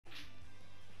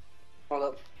Hold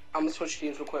up. I'm gonna switch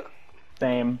teams real quick.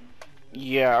 Same.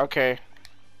 Yeah, okay.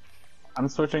 I'm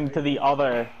switching to the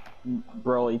other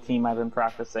Broly team I've been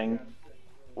practicing.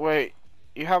 Wait,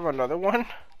 you have another one?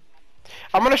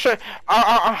 I'm gonna show.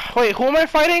 Wait, who am I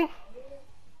fighting?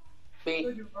 Me.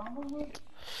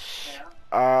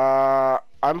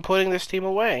 I'm putting this team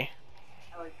away.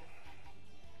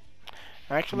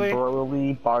 Actually,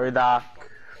 Broly, Bardock,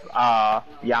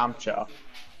 Yamcha.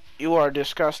 you are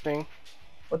disgusting.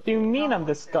 What do you mean I'm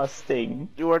disgusting?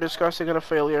 You are disgusting and a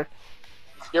failure.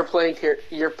 You're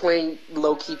playing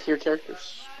low-key peer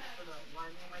characters.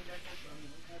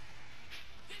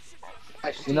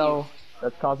 I see You know,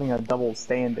 that's causing a double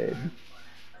standard.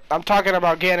 I'm talking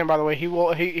about Ganon, by the way. He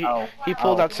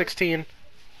pulled out 16.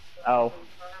 Oh.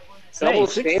 Double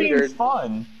Hey, 16's standard.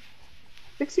 fun.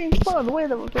 16's fun. The way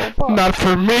that was going fun. Not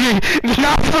for me.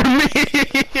 Not for me.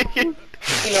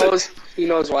 He knows. He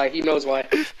knows why. He knows why.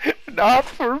 Not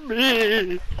for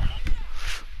me.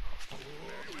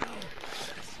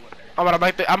 I'm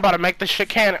about to make this shit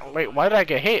canon. Wait, why did I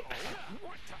get hit?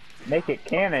 Make it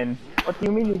canon? What do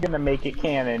you mean you're gonna make it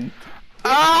canon?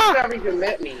 You never even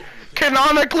met me.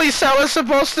 Canonically, Cell is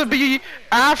supposed to be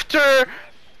after.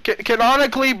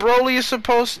 Canonically, Broly is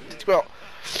supposed. Well,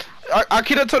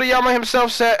 Akira Toriyama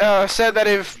himself said that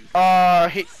if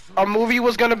a movie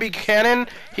was gonna be canon,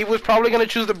 he was probably gonna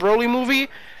choose the Broly movie,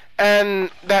 and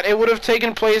that it would have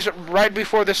taken place right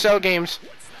before the Cell games.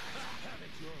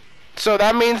 So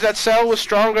that means that Cell was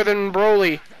stronger than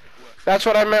Broly. That's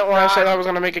what I meant when I said I was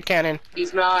gonna make it canon.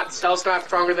 He's not. Cell's not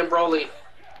stronger than Broly.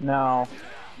 No.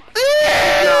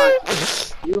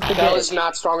 Cell is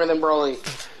not stronger than Broly.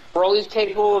 Broly's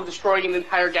capable of destroying an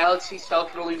entire galaxy. Cell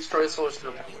can only destroy a solar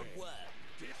system.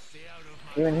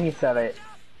 Even he said it.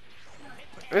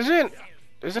 Isn't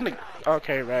it?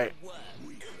 Okay, right.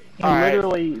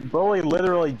 Broly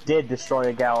literally did destroy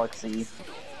a galaxy.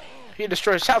 He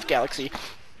destroyed South Galaxy.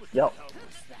 Yep.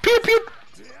 Pew pew.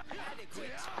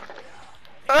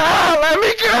 Ah, let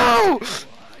me go!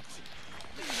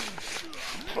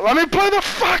 Let me play the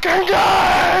fucking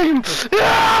game!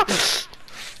 Ah!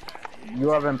 You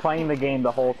have been playing the game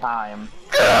the whole time.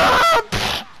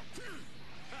 Ah!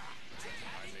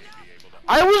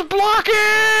 I was blocking!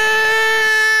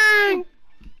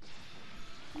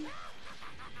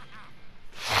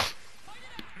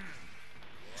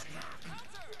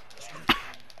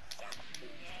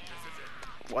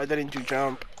 Why didn't you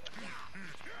jump?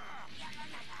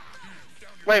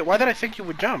 Wait, why did I think you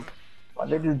would jump? Why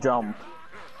did you jump?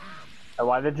 And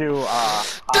why did you,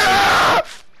 hide?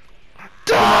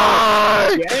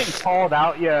 Die! Getting called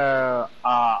out your,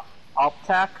 up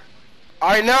tech?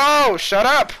 I know! Shut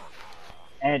up!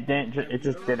 And it didn't, it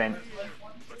just didn't.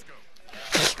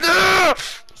 Ah!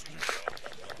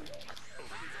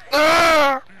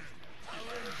 Ah!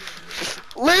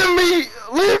 Leave me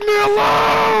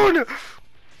alone!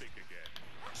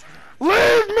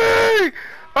 Leave me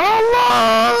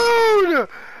alone!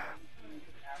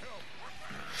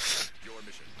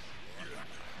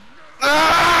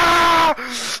 Ah!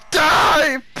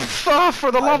 Die! Oh, for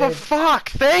the love of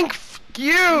fuck! Thank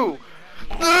you!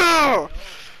 No!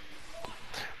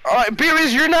 Alright,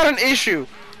 Beerus, you're not an issue.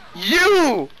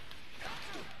 You!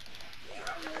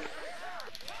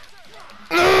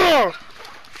 No!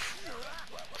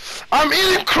 I'm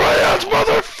eating crayons,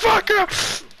 motherfucker!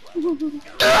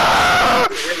 Ah!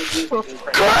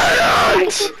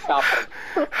 Crayons! Stop him.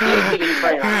 He's eating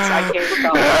crayons. I can't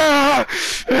stop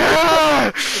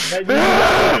him.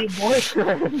 Need more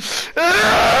crayons.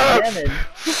 Cannon.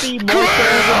 Need more I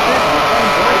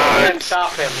crayons. can't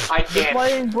stop him. I You're can't.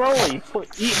 playing Broly.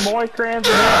 Eat more crayons. I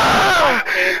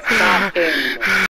can't stop him.